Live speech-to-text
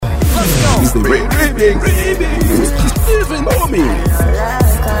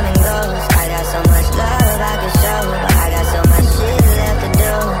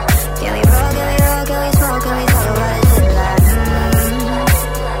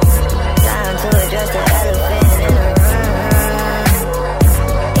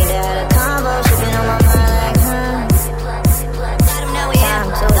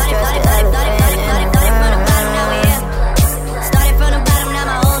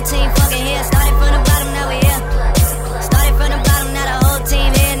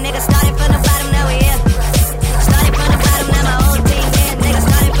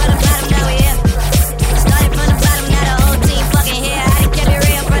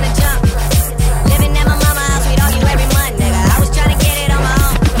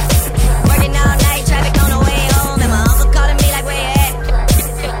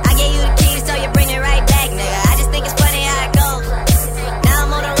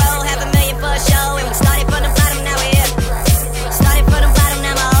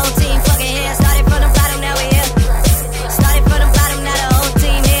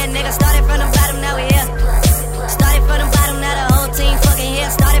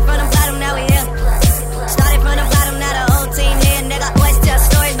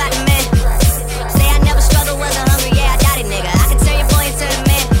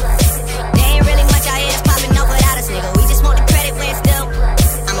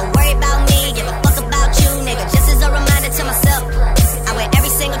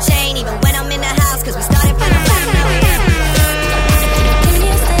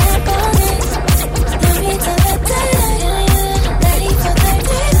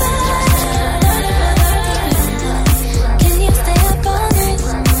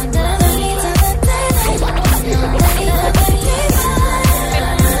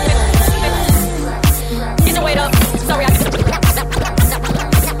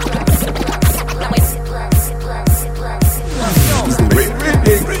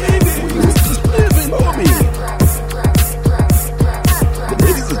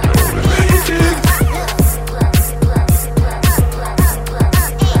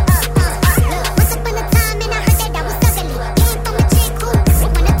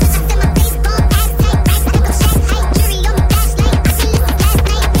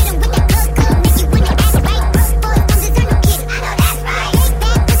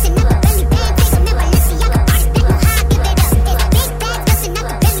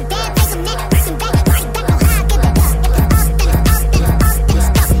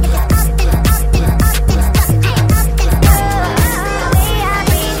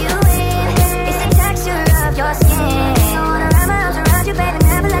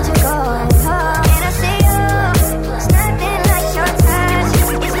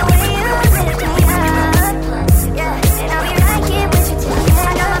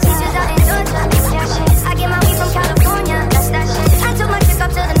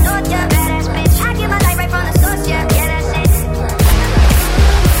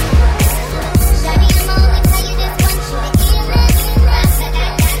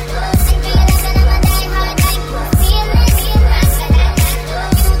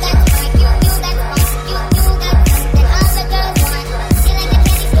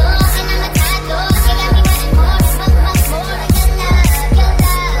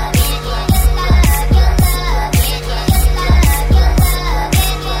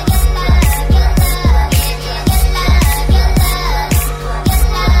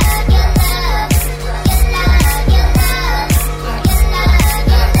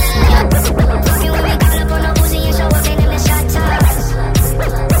Fucking with me, call up on no Uzi and show up in them shot tops.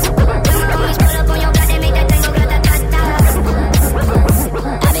 When my homies pull up on your block, they make that thing go grata-ta-ta.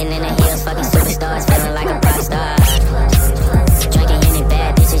 I've been in the hills, fucking superstars, feeling like a pop star. Drinking any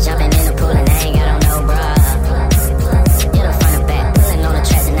bad bitches, jumping in the pool and I ain't got on no bra. Hit her front and back, pulling on the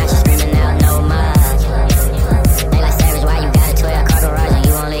tracks and now she screaming out no more. They like Savage, why you got a 12-car garage and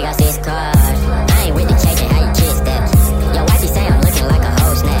you only got 6 cars? I ain't with the cake and how you kiss that. Yo, wifey say I'm looking like a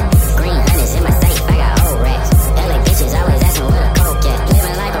whole snap. Green hundreds in my safe, I got old racks. LA bitches always asking where the coke at.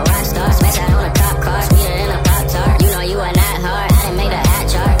 Living like a rock star, smash out on a cop car, sweeter than a Pop-Tart. You know you are not hard, I done made a hat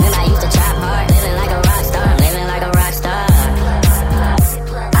chart. Remember I used to chop hard, living like a rock star, I'm living like a rock star.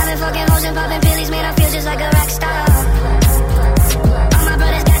 I've been fucking hoes and popping pillies, man, I feel just like a rock star. All my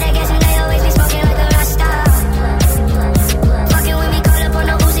brothers got that gas and they always be smoking like a rock star. Fucking with me, call up on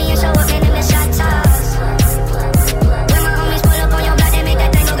no Uzi and show up in them shot tops. When my homies pull up on your block, they make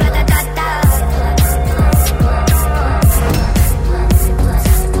that thing go grata-ta-ta.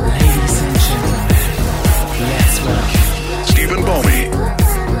 Ladies and gentlemen, let's welcome Stephen Bowmy.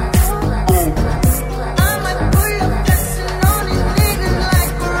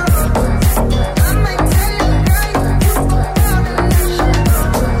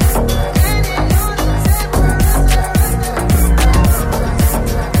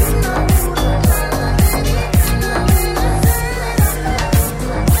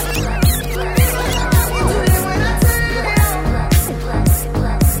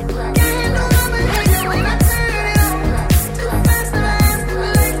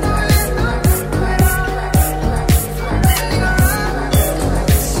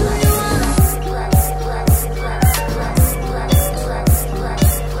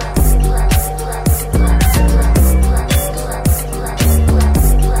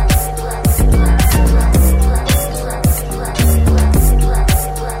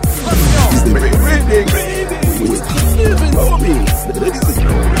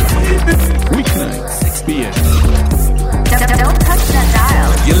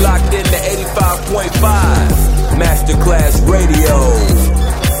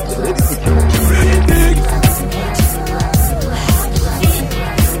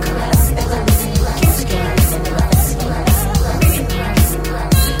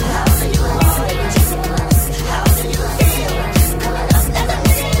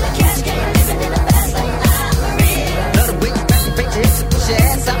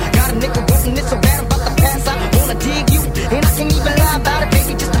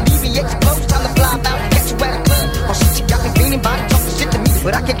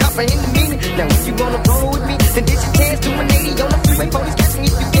 but I can't comprehend the meaning. Now if you wanna roll with me, then this your chance to an 80 on the freeway. Police catch me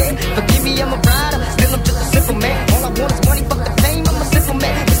if you can. Forgive me, I'm a rider, still I'm just a simple man. All I want is money, fuck the fame, I'm a simple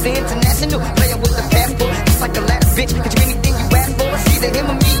man. Mr. International, player with the passport, just like the last bitch. Get you anything you ask for, it's either him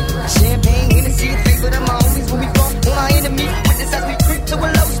or me. Champagne, Hennessy, favorite of my homies when we fall on our enemies. Witness as we creep to a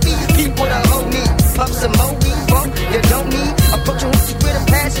low speed. Keep what I hold me, pop some more weed, bump, you don't need. Approaching hoochies with a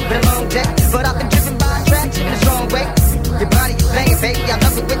passion, been a long day, but I've been driven by attraction in a strong way. Your body is banging, baby, I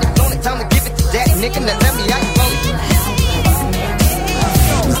love it when you're flowing. Time to give it to daddy, nigga, now tell me how you want it.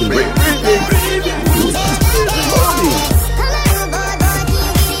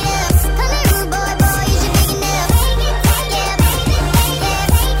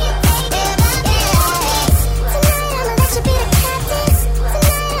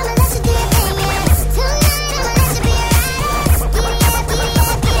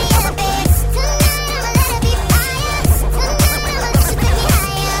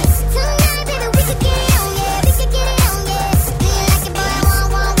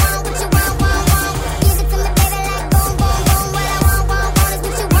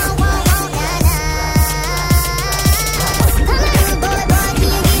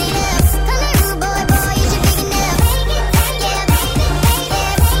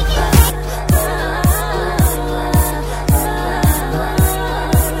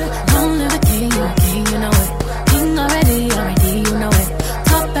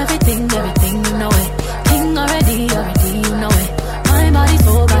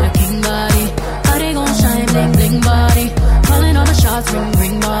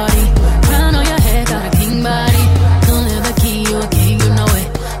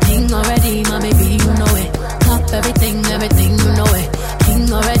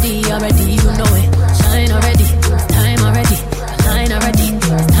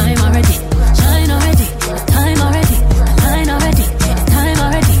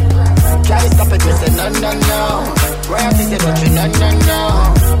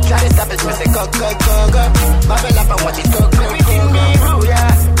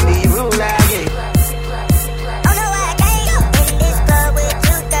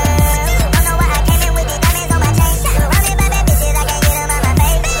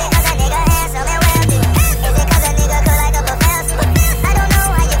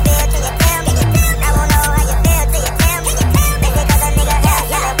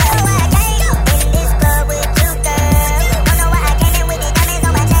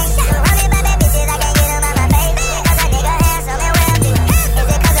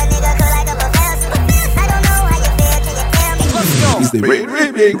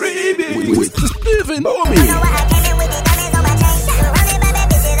 With Stephen Omi.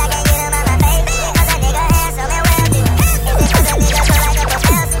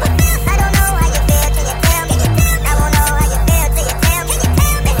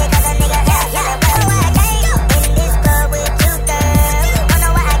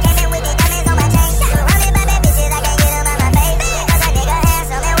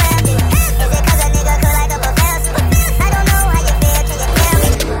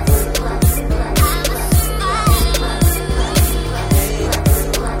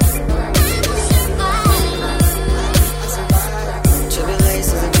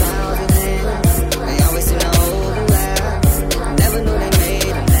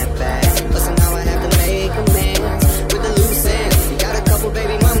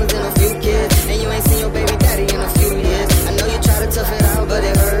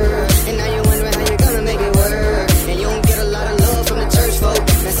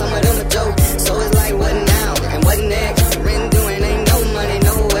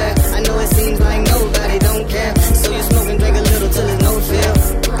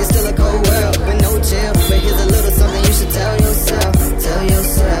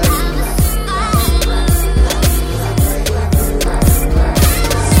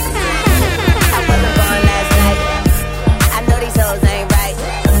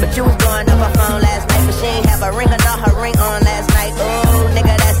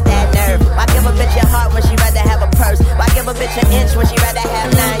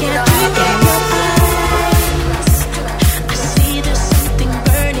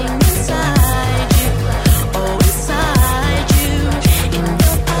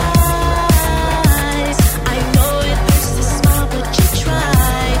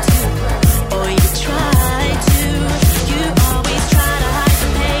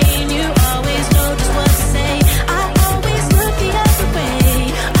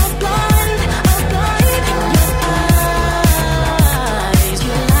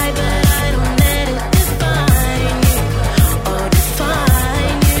 Light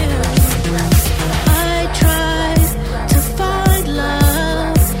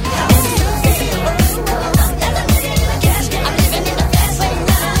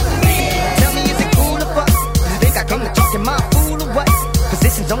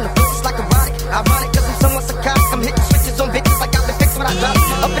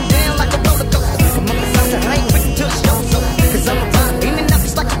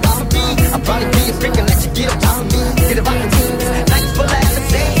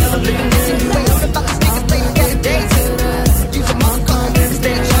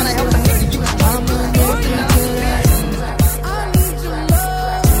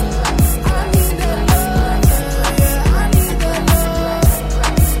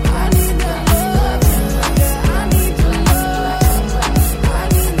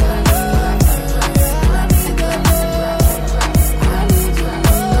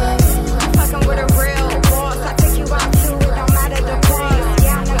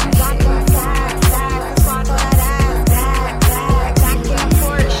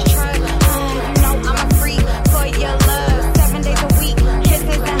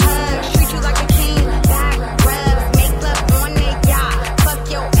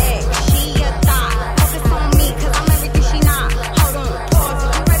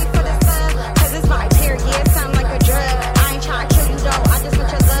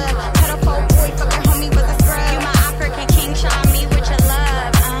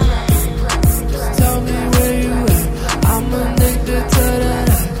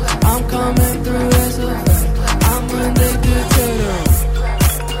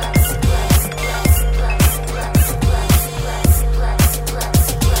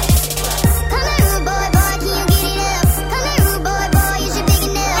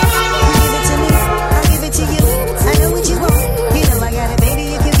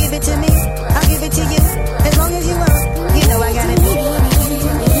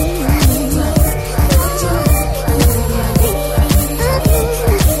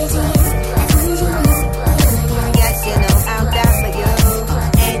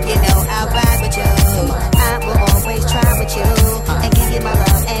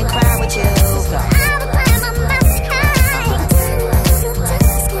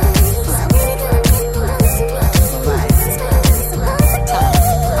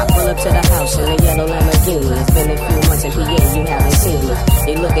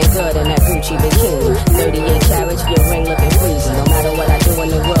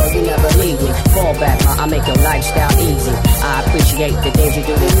fall back, I make your lifestyle easy. I appreciate the things you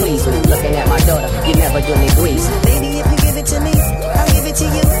do to please me. Looking at my daughter, you never do me greasy. Baby, if you give it to me, I'll give it to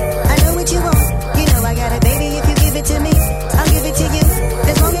you. I know what you want, you know I got it. Baby, if you give it to me, I'll give it to you.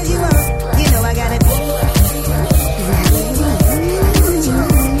 As long as you want, you know I got it.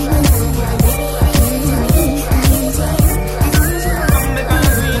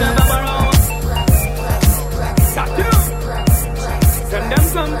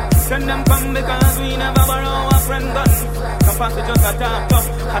 Send them come because we never borrow a friend gun. Some passage just attack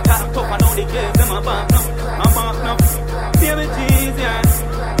tough, I know the case, them a back now. Baby Jesus,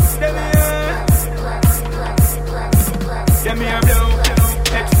 them here. Them here blow,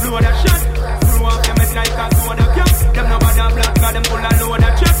 explode a shot. Screw off them head like a soda cap. Them no bother blood, cause them full of load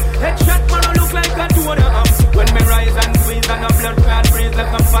of chop. Headshot man look like a soda up. When me rise and squeeze and a blood clot breeze, let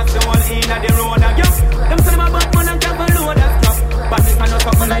them pass the whole in at the road again. Them say them a bad man and can't load of stuff. But this kind of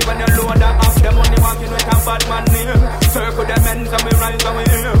something like when you load that off. Them only walking with a bad man name. Circle them ends and we rise and we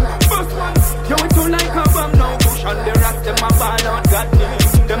aim. First one, yo it too like a bomb now. Push on the rest, them a ball out God name.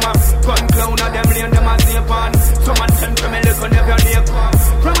 Them a gun clown of them lane, them a safe on. Someone send for me look on every lake one.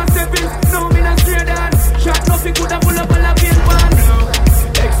 From a stepping, no me not straight on. Shot nothing could have pull up all a pain pan.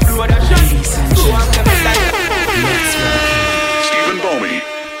 Explode a shot, go off them like Stephen Bomey.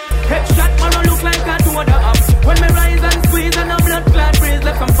 headshot man look like a soda up. When me rise and squeeze and a blood clot breeze,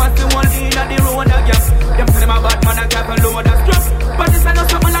 left some fast the one in at the road again. Them say them a bad man and can't load a strap. But this ain't no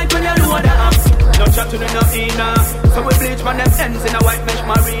something like when you load a up. No chat to no inna. So we bleach man them ends in a white mesh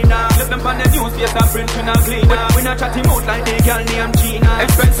marina. Flip them on the news, yes I print in a cleaner. We not chat him out like they girl named Gina.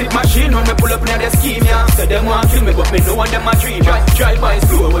 Expensive machine when me pull up in the scheme, yeah. Say them want kill me but me know one them a dream. Drive by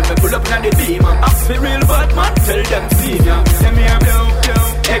slow when me pull up in the beam. Ask the real bad man, tell them see ya. Them here blow,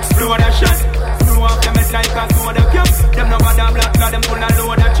 explode a shot. Screw off them head like a soda cap. Them no bother blood, cause them full of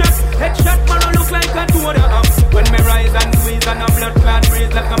load of chop. Headshot man look like a soda up. When me rise and squeeze and a blood clot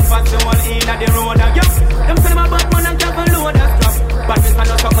breeze, let them pass the whole in at the road again. Them say them a bad man and can't load a strap. But this ain't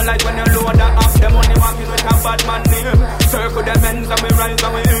no something like when you load a up. Them only walking with a bad man name. Circle them ends and we rise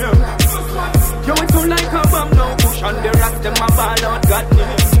and we aim. Yo it too like a bomb now. Push on the rest, them a ball out God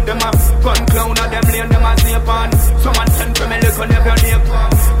name. Them a gun clown of them lane, them a safe on. Someone send for me look on every lake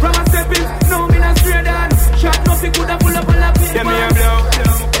one. From a stepping, no me not straight on. Shot nothing could have pull up all a pain. Them here blow,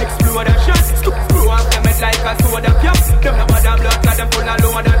 explode a shot. Screw off them head like a soda cap. Them no bother blood, cause them full of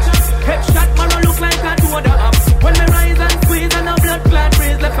load of chop. Headshot man look like a soda up. When me rise and squeeze and a blood clot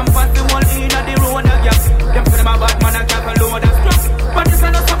breeze, left some fast the whole in at the road again. Them say them a bad man and can't load a strap. But this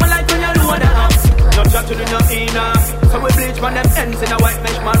ain't no something like when you load a up. No chat to the no inna. So we bleach man them ends in a white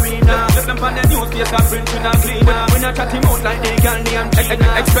mesh marina. Flip them on the news, yes I print in a cleaner. We not chat him out like they girl named Gina.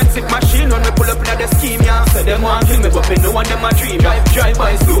 Expensive machine when we pull up in the scheme, yeah. Say them want kill me but me know one them a dream. Drive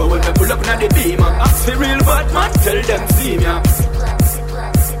by slow when we pull up in the beam. Ask the real bad man, tell them see me.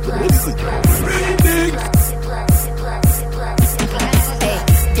 Hey,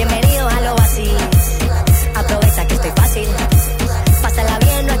 bienvenidos al oasis. Aprovecha que estoy fácil. Pásala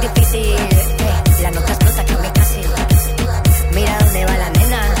bien, no es difícil. La nota explota que me casi. Mira dónde va la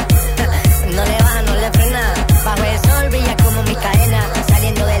nena. No le baja, no le frena. Bajo el sol brilla como mi cadena.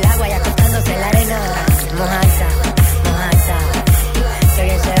 Saliendo del agua y acostándose en la arena. Mojadita, mojadita. Que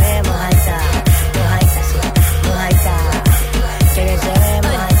bien se ve, mojadita. Mojadita, sí, mojadita. Que bien se ve,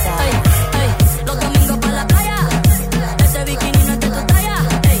 mojadita. Los domingos pa' la playa. Ese bikini no es de tu talla.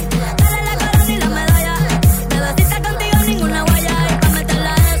 Dale la cara ni la medalla. Bebecita contigo ninguna guaya. Y pa'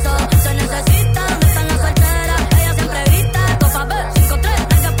 meterla eso se necesita. ¿Dónde están las solteras? Ella siempre grita. Copa B, 5-3,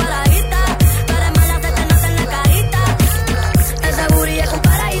 nalga paradita. Tú eres mala, se te nota en la carita. Ese booty es un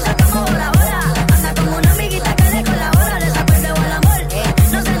paraíso como Bora Bora. Anda como una amiguita que le colabora. Desaprende o al amor,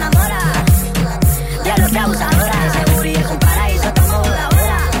 no se enamora. Ya lo que abusadora. Ese booty es un paraíso como Bora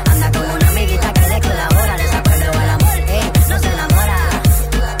Bora. Anda como una amiguita que le colabora. Desaprende o al amor, no se enamora.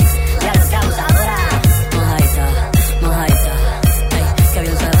 Ya lo que abusadora. Mojadita, mojadita. Ey, que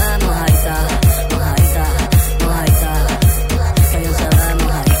bien se ve, mojadita. Mojadita, mojadita. Que bien se ve,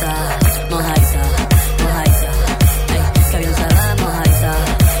 mojadita. Mojadita, mojadita. Ey, que bien se ve, mojadita.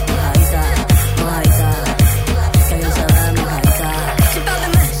 Mojadita, mojadita. Que bien se ve, mojadita.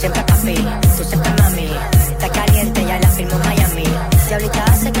 Siempre papi, tú siempre mami. Está caliente, ya la firmo en Miami. Si ahorita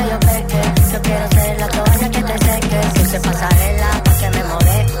hace que yo peque, yo quiero ser la toalla que te seque. Si se pasarela pa' que me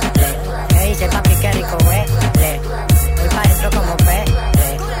modele. Me dice papi que rico huele. Voy pa' dentro como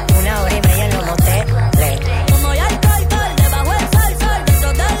pele. 1 hora y media en los moteles. Humo y alcohol, debajo el sol, dentro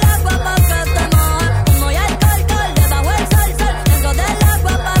del agua pa' que te mojes. Humo y alcohol, debajo el sol, dentro del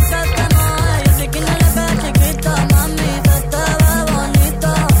agua pa' que te mojes. Yo sé que no le queda chiquito, mami, se te ve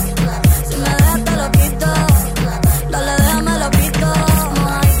bonito. Si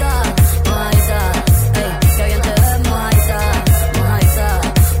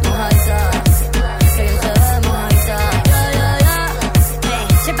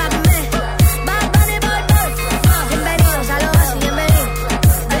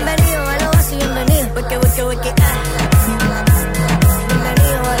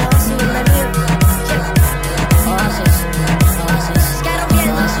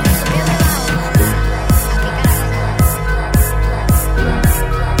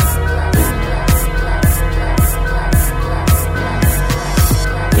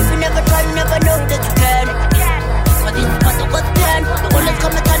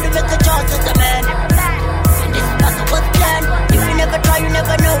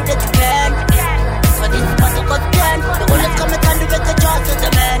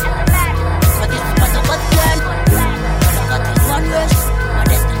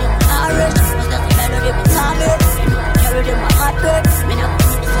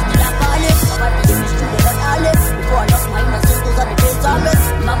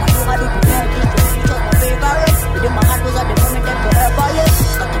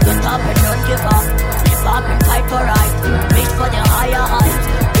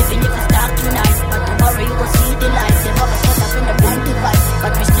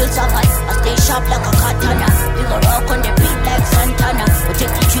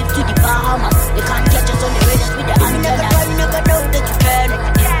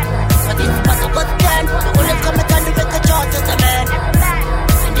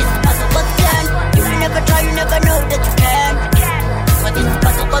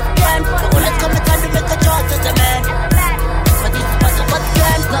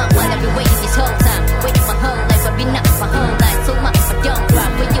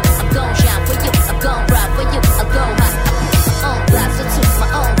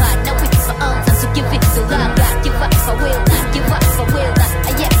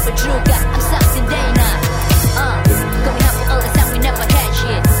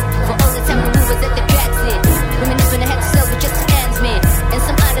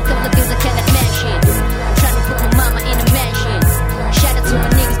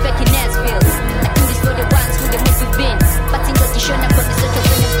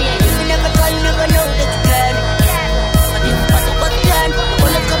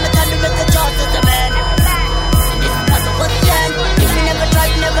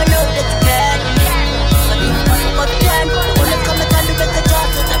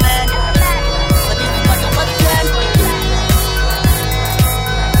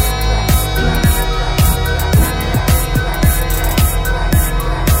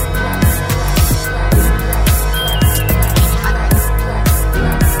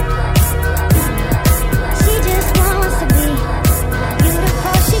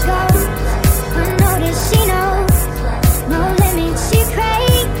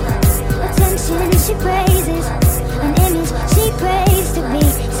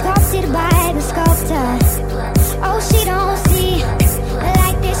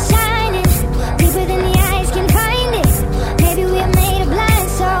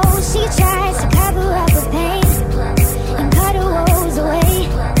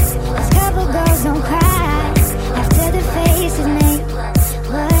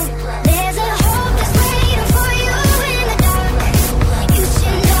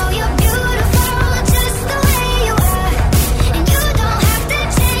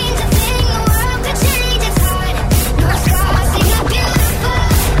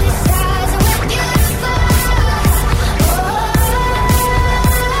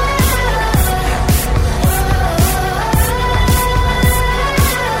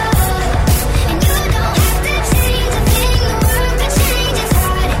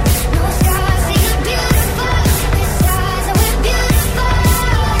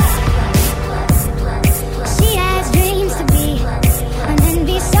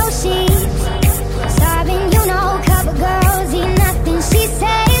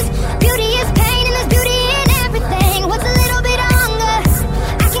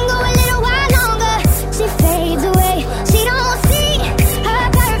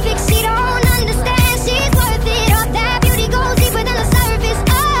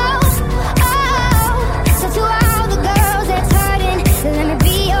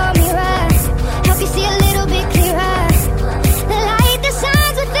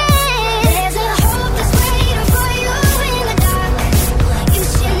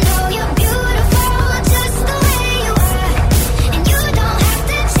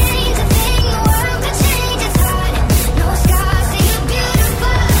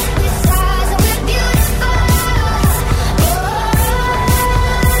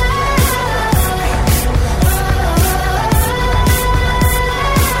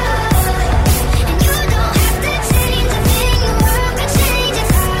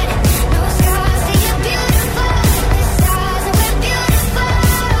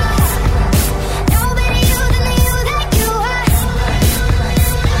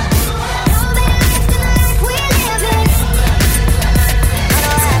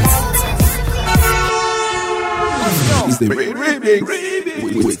is the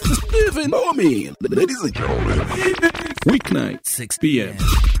remix with Stephen Omi. Ladies and gentlemen, Weeknight, 6 p.m.